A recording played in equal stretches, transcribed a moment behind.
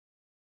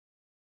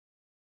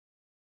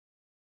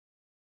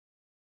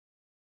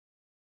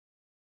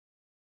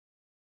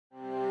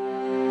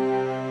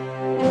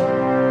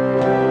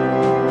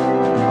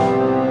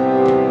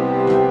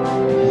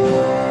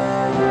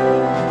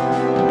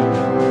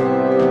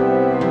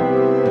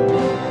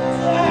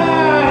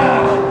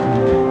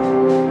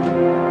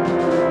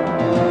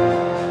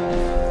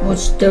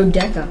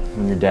Do-Deca.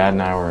 When your dad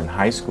and I were in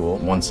high school,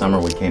 one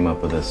summer we came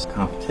up with this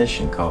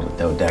competition called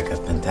the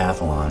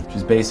Do-Deca-Pentathlon, which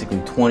is basically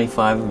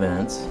 25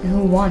 events. And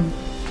who won?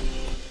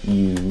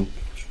 You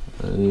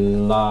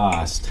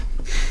lost.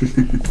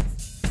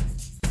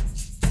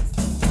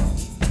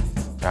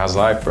 How's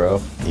life,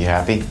 bro? You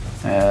happy?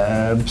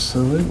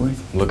 Absolutely.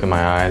 Look in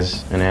my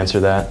eyes and answer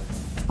that.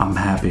 I'm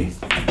happy.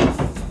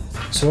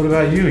 So what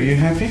about you? Are you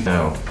happy?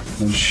 No.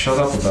 Then shut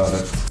up about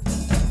it.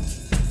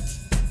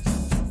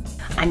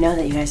 I know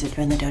that you guys are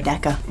doing the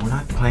Do-Deca. We're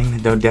not playing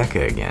the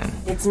Do-Deca again.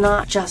 It's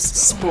not just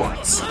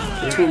sports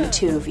between the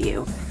two of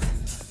you.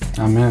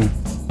 I'm in.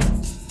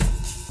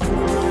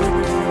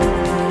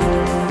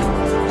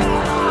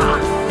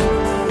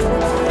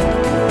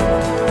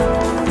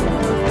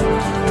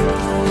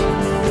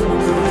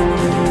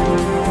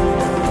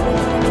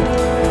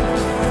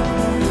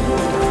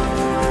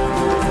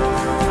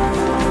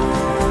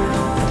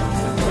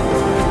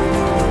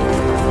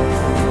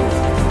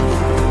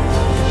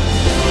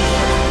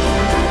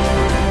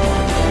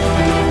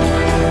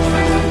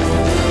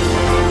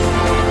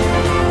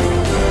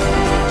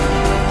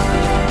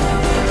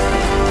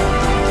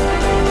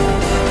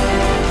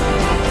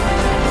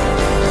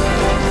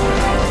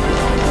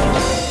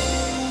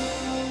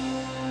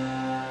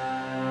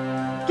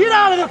 Get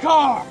out of the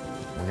car!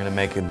 We're gonna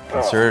make a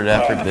concerted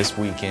effort this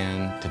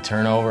weekend to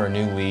turn over a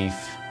new leaf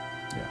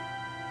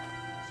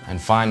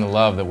and find the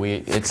love that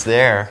it's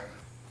there.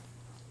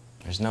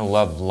 There's no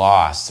love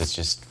lost, it's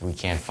just we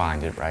can't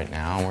find it right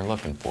now and we're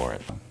looking for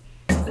it.